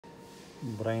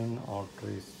Brain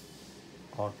arteries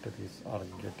are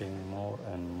getting more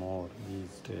and more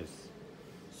these days.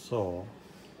 So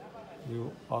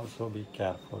you also be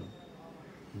careful.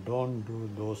 Don't do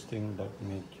those things that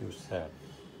make you sad.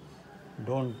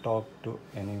 Don't talk to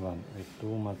anyone with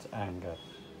too much anger.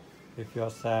 If you are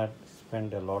sad,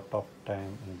 spend a lot of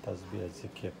time in tasbih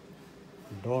zikr.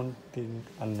 Don't think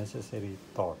unnecessary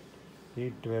thought.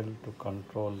 Eat well to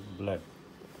control blood.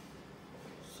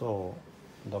 So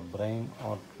the brain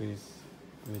arteries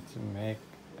which make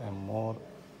a more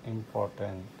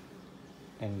important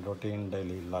in routine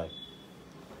daily life.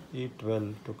 Eat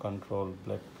well to control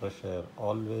blood pressure.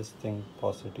 Always think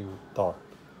positive thought.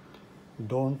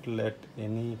 Don't let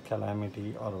any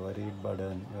calamity or worry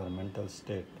burden your mental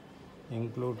state.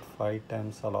 Include 5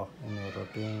 times salah in your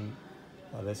routine.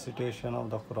 A recitation of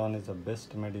the Quran is the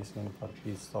best medicine for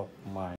peace of mind.